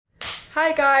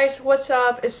Hi guys, what's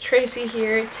up? It's Tracy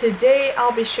here. Today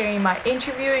I'll be sharing my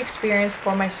interview experience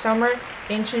for my summer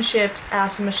internship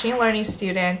as a machine learning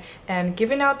student and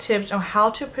giving out tips on how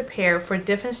to prepare for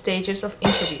different stages of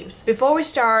interviews. Before we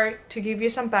start, to give you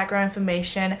some background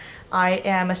information, I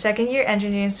am a second-year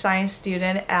engineering science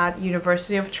student at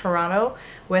University of Toronto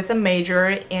with a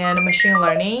major in machine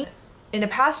learning. In the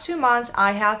past 2 months,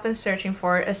 I have been searching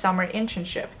for a summer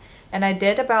internship. And I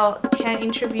did about 10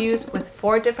 interviews with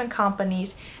 4 different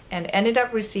companies and ended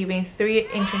up receiving 3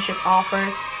 internship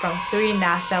offers from 3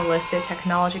 NASDAQ-listed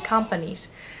technology companies.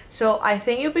 So I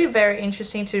think it'll be very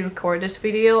interesting to record this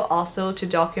video, also to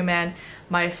document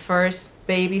my first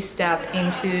baby step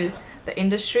into the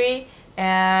industry.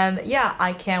 And yeah,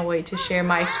 I can't wait to share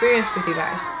my experience with you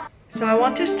guys. So I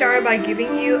want to start by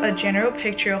giving you a general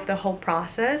picture of the whole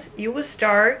process. You will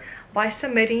start by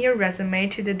submitting your resume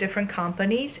to the different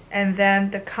companies, and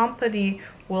then the company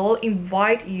will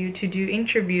invite you to do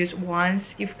interviews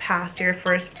once you've passed your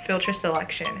first filter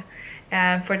selection.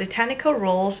 And for the technical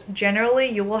roles, generally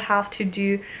you will have to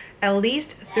do at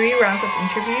least 3 rounds of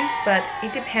interviews, but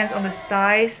it depends on the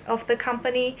size of the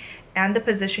company and the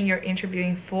position you're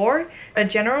interviewing for. A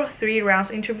general 3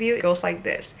 rounds interview goes like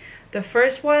this. The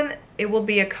first one, it will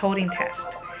be a coding test.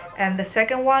 And the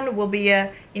second one will be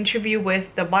an interview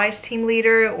with the vice team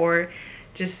leader or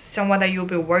just someone that you'll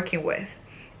be working with.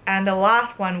 And the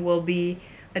last one will be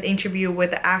an interview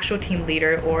with the actual team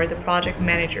leader or the project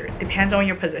manager. Depends on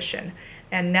your position.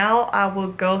 And now I will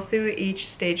go through each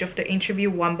stage of the interview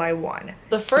one by one.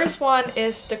 The first one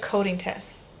is the coding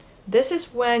test. This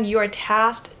is when you are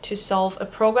tasked to solve a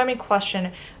programming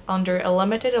question under a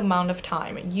limited amount of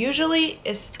time. Usually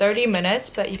it's 30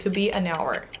 minutes, but it could be an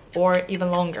hour or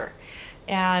even longer.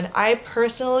 And I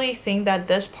personally think that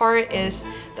this part is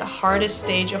the hardest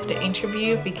stage of the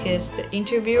interview because the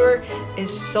interviewer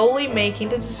is solely making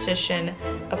the decision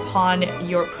upon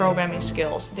your programming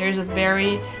skills. There's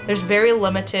very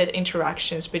limited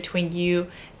interactions between you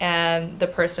and the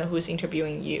person who's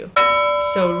interviewing you.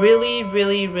 So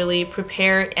really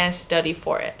prepare and study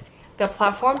for it. The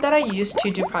platform that I use to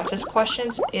do practice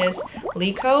questions is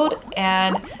LeetCode,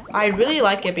 and I really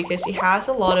like it because it has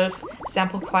a lot of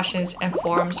sample questions and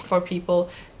forums for people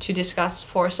to discuss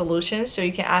for solutions, so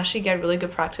you can actually get really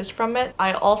good practice from it.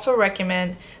 I also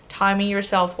recommend timing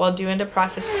yourself while doing the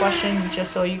practice question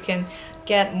just so you can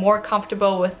get more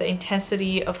comfortable with the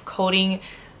intensity of coding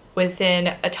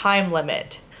within a time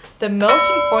limit. The most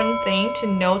important thing to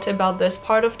note about this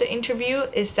part of the interview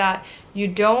is that you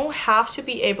don't have to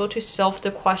be able to solve the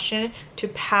question to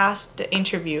pass the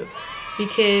interview,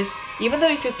 because even though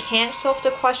if you can't solve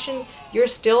the question, you're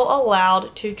still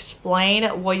allowed to explain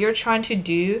what you're trying to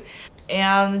do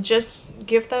and just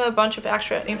give them a bunch of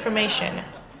extra information.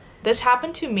 This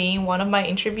happened to me in one of my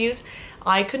interviews.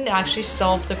 I couldn't actually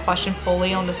solve the question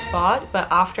fully on the spot, but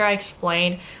after I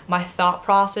explained my thought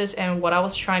process and what I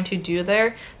was trying to do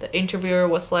there, the interviewer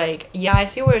was like, yeah, I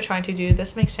see what you're trying to do,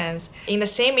 this makes sense. In the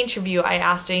same interview, I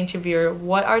asked the interviewer,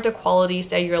 what are the qualities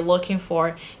that you're looking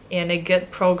for in a good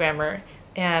programmer?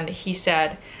 And he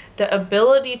said, the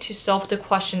ability to solve the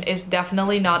question is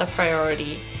definitely not a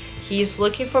priority. He's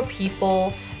looking for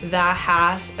people that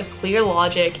has a clear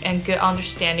logic and good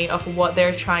understanding of what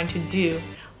they're trying to do.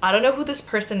 I don't know who this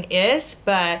person is,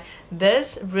 but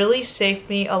this really saved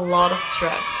me a lot of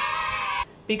stress.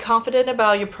 Be confident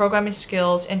about your programming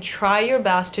skills and try your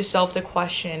best to solve the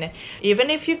question.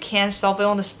 Even if you can't solve it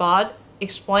on the spot,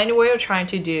 explain what you're trying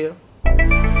to do.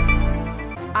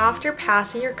 After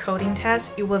passing your coding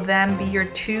test, it will then be your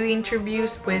 2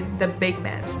 interviews with the big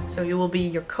men. So it will be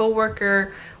your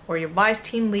coworker or your vice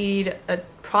team lead, a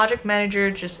project manager,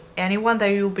 just anyone that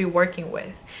you'll be working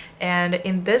with. And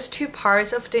in these 2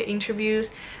 parts of the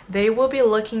interviews, they will be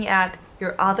looking at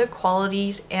your other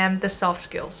qualities and the soft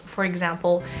skills. For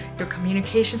example, your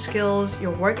communication skills,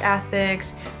 your work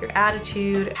ethics, your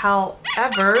attitude.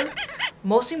 However,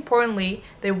 most importantly,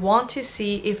 they want to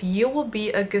see if you will be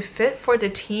a good fit for the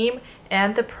team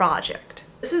and the project.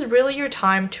 This is really your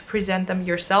time to present them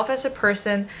yourself as a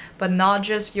person, but not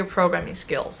just your programming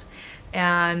skills.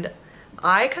 And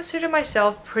I consider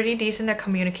myself pretty decent at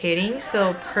communicating,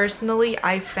 so personally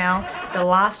I found the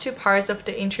last 2 parts of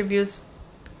the interviews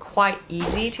quite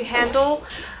easy to handle.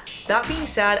 That being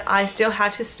said, I still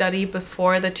had to study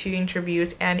before the 2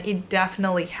 interviews and it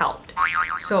definitely helped.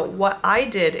 So what I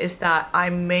did is that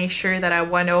I made sure that I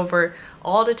went over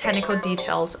all the technical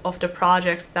details of the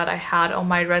projects that I had on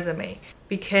my resume.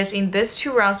 Because in these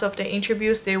 2 rounds of the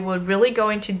interviews, they will really go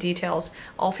into details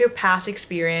of your past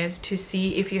experience to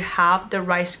see if you have the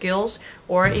right skills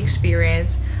or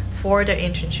experience for the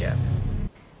internship.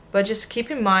 but just keep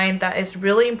in mind that it's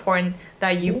really important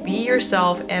that you be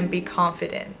yourself and be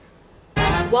confident.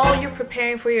 While you're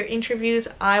preparing for your interviews,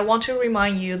 I want to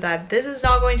remind you that this is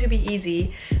not going to be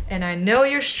easy, and I know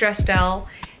you're stressed out,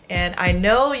 and I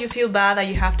know you feel bad that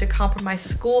you have to compromise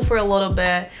school for a little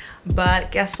bit,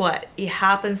 but guess what? It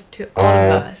happens to all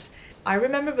of us. I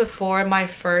remember before my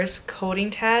first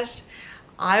coding test,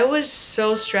 I was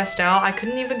so stressed out. I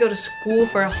couldn't even go to school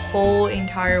for a whole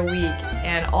entire week,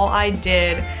 and all I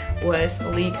did was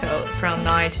lead code from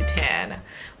 9 to 10.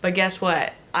 But guess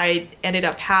what? I ended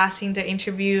up passing the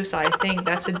interview, so I think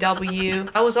that's a W.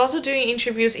 I was also doing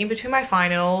interviews in between my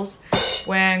finals.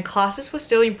 When classes were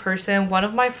still in person, one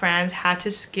of my friends had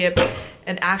to skip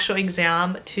an actual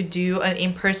exam to do an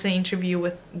in-person interview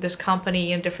with this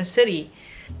company in a different city.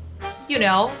 You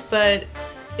know, but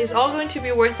it's all going to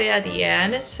be worth it at the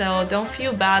end, so don't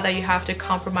feel bad that you have to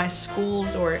compromise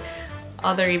schools or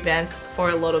other events for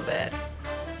a little bit.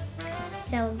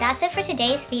 So that's it for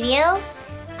today's video.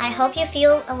 I hope you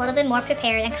feel a little bit more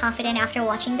prepared and confident after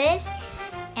watching this,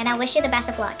 and I wish you the best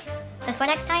of luck. But for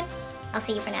next time, I'll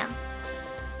see you for now.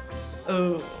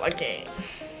 Oh, okay.